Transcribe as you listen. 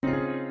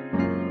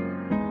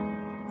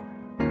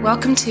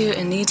Welcome to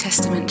a New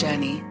Testament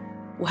journey.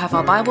 We'll have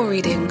our Bible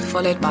reading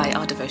followed by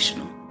our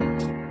devotional.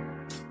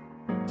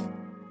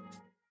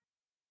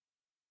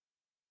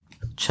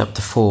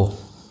 Chapter 4.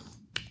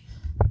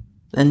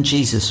 Then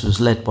Jesus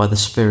was led by the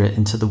Spirit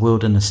into the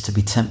wilderness to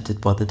be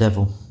tempted by the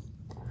devil.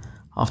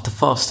 After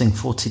fasting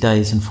 40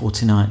 days and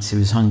 40 nights, he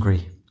was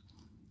hungry.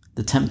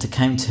 The tempter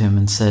came to him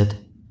and said,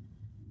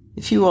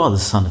 "If you are the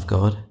Son of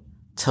God,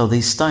 tell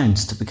these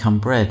stones to become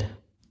bread."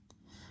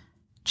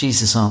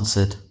 Jesus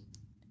answered,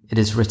 "It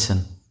is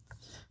written,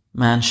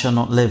 man shall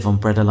not live on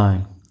bread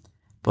alone,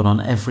 but on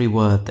every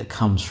word that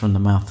comes from the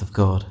mouth of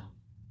God."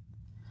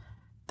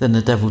 Then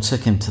the devil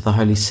took him to the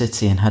holy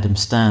city and had him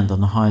stand on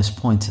the highest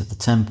point of the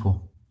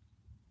temple.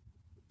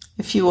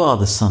 "If you are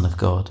the Son of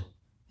God,"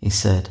 he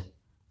said,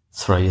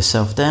 "throw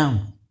yourself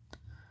down.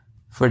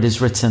 For it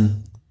is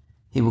written,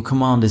 he will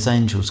command his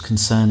angels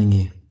concerning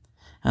you,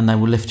 and they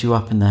will lift you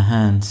up in their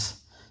hands,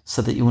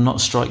 so that you will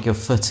not strike your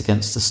foot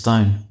against a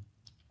stone."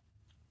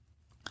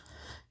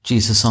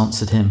 Jesus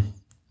answered him,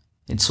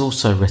 "It's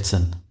also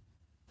written,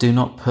 do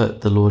not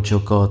put the Lord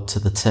your God to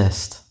the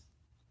test."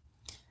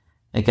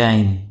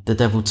 Again, the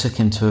devil took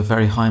him to a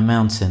very high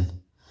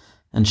mountain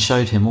and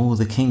showed him all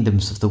the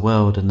kingdoms of the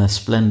world and their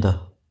splendor.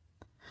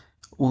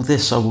 "All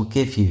this I will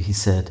give you," he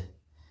said,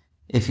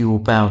 "if you will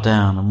bow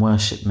down and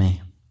worship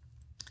me."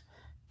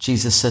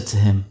 Jesus said to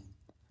him,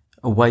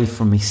 "Away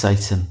from me,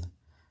 Satan,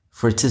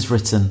 for it is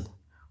written,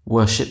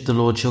 worship the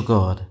Lord your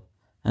God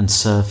and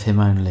serve him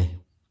only."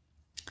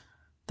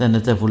 Then the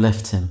devil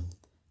left him,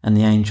 and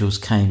the angels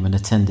came and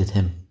attended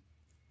him.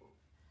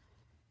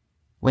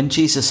 When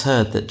Jesus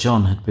heard that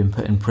John had been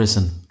put in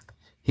prison,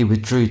 he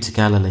withdrew to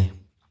Galilee.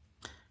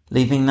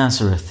 Leaving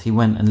Nazareth, he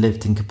went and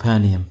lived in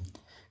Capernaum,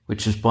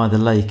 which was by the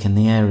lake in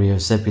the area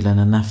of Zebulun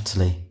and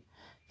Naphtali,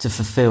 to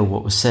fulfill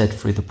what was said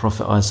through the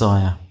prophet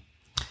Isaiah.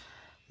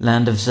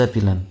 "Land of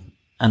Zebulun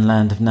and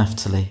land of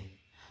Naphtali,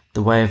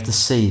 the way of the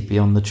sea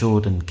beyond the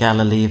Jordan,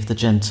 Galilee of the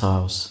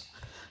Gentiles.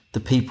 The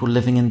people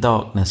living in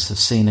darkness have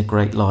seen a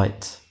great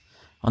light.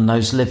 On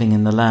those living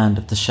in the land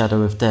of the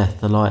shadow of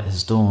death, the light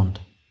has dawned."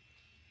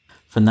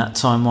 From that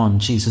time on,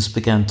 Jesus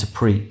began to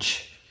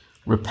preach,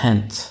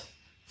 "Repent,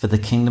 for the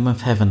kingdom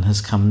of heaven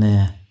has come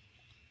near."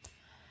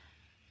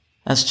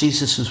 As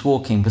Jesus was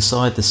walking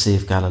beside the Sea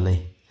of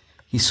Galilee,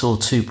 he saw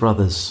two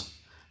brothers,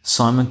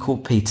 Simon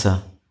called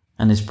Peter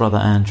and his brother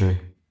Andrew.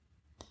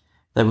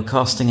 They were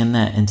casting a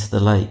net into the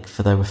lake,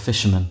 for they were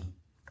fishermen.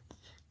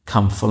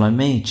 "Come, follow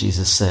me,"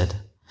 Jesus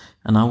said,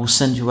 "and I will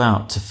send you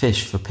out to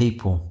fish for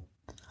people."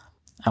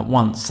 At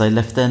once they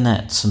left their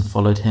nets and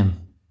followed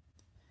him.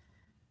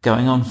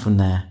 Going on from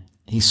there,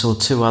 he saw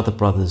two other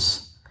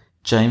brothers,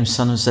 James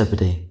son of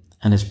Zebedee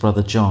and his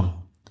brother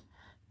John.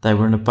 They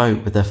were in a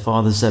boat with their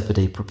father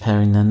Zebedee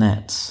preparing their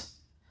nets.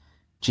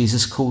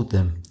 Jesus called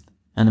them,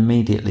 and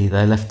immediately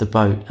they left the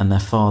boat and their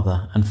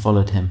father and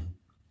followed him.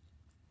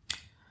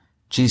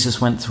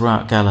 Jesus went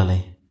throughout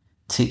Galilee,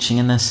 teaching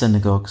in their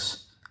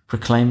synagogues,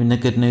 proclaiming the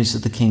good news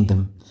of the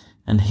kingdom,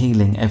 and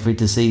healing every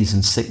disease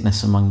and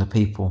sickness among the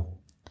people.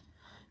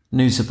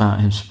 News about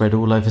him spread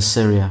all over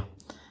Syria,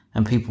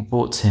 and people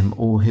brought to him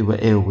all who were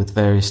ill with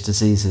various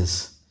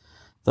diseases,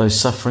 those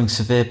suffering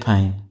severe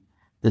pain,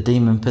 the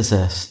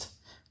demon-possessed,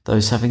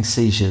 those having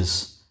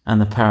seizures,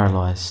 and the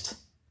paralyzed,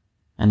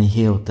 and he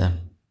healed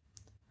them.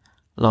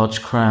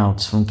 Large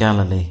crowds from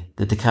Galilee,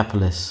 the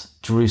Decapolis,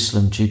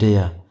 Jerusalem,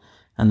 Judea,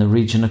 and the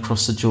region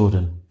across the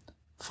Jordan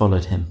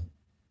followed him.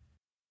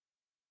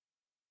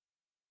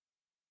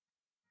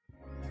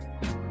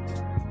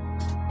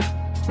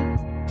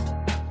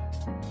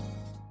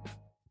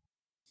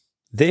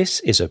 This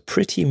is a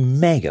pretty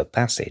mega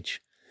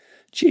passage.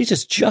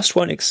 Jesus just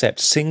won't accept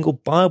single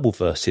Bible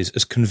verses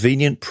as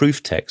convenient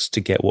proof texts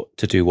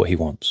to do what he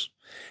wants.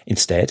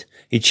 Instead,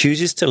 he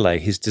chooses to lay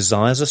his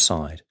desires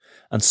aside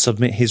and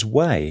submit his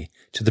way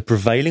to the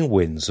prevailing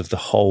winds of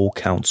the whole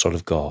counsel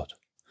of God.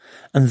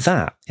 And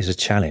that is a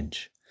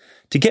challenge.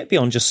 To get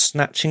beyond just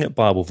snatching at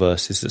Bible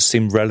verses that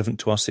seem relevant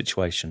to our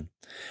situation,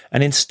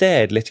 and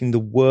instead letting the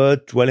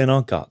word dwell in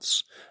our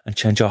guts and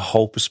change our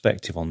whole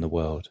perspective on the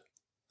world.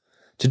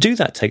 To do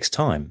that takes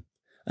time,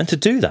 and to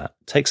do that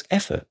takes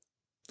effort.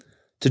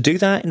 To do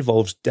that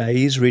involves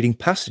days reading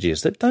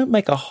passages that don't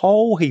make a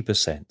whole heap of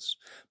sense,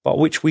 but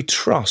which we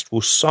trust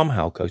will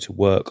somehow go to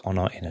work on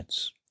our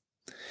innards.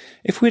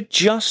 If we're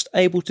just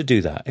able to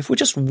do that, if we're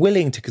just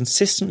willing to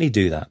consistently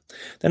do that,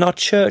 then our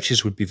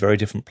churches would be very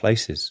different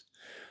places.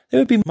 They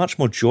would be much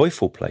more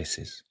joyful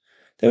places.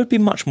 They would be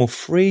much more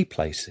free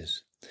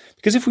places.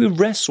 Because if we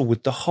wrestle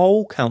with the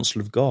whole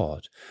counsel of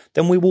God,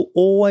 then we will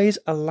always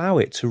allow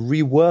it to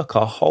rework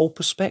our whole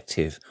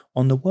perspective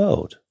on the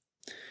world.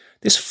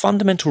 This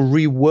fundamental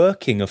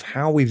reworking of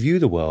how we view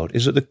the world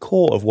is at the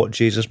core of what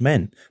Jesus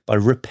meant by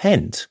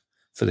repent,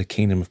 for the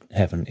kingdom of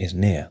heaven is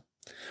near.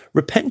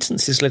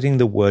 Repentance is letting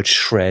the word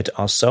shred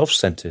our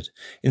self-centered,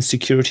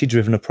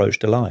 insecurity-driven approach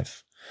to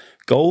life.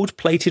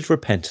 Gold-plated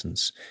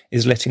repentance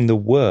is letting the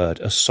word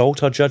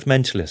assault our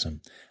judgmentalism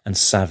and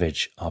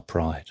savage our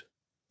pride.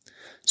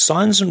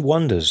 Signs and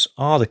wonders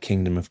are the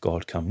kingdom of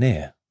God come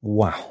near.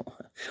 Wow.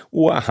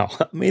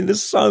 I mean,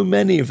 there's so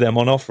many of them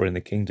on offer in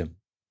the kingdom.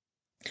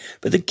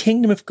 But the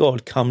kingdom of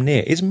God come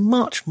near is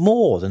much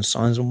more than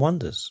signs and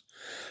wonders.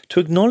 To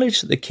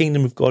acknowledge that the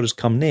kingdom of God has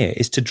come near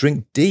is to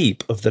drink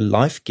deep of the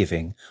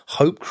life-giving,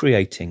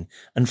 hope-creating,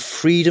 and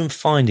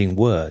freedom-finding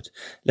word,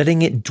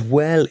 letting it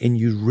dwell in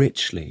you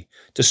richly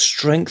to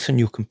strengthen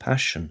your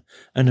compassion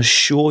and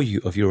assure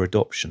you of your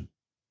adoption.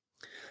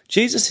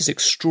 Jesus'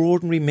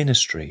 extraordinary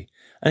ministry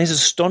and his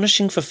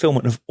astonishing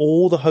fulfillment of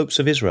all the hopes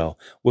of Israel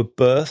were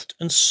birthed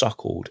and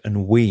suckled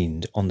and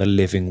weaned on the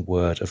living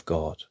word of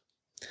God.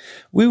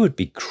 We would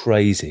be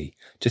crazy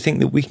to think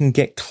that we can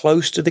get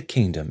close to the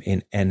kingdom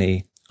in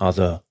any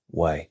other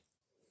way.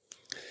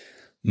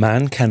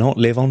 Man cannot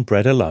live on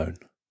bread alone,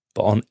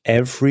 but on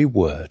every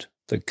word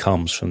that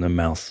comes from the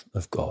mouth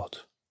of God.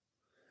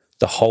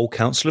 The whole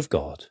counsel of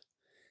God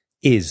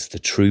is the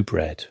true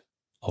bread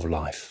of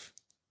life.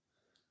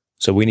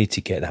 So we need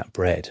to get that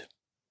bread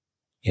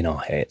in our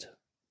head.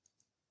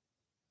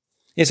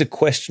 Here's a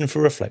question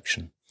for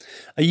reflection.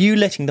 Are you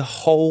letting the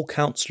whole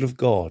counsel of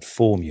God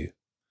form you?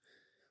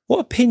 What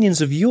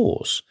opinions of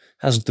yours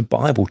has the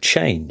Bible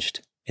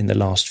changed in the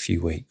last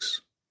few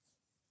weeks?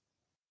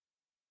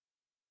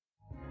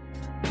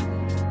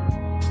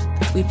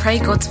 We pray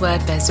God's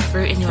word bears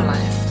fruit in your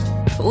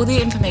life. For all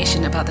the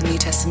information about the New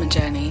Testament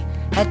journey,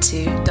 head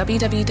to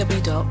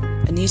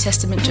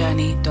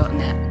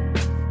www.anewtestamentjourney.net.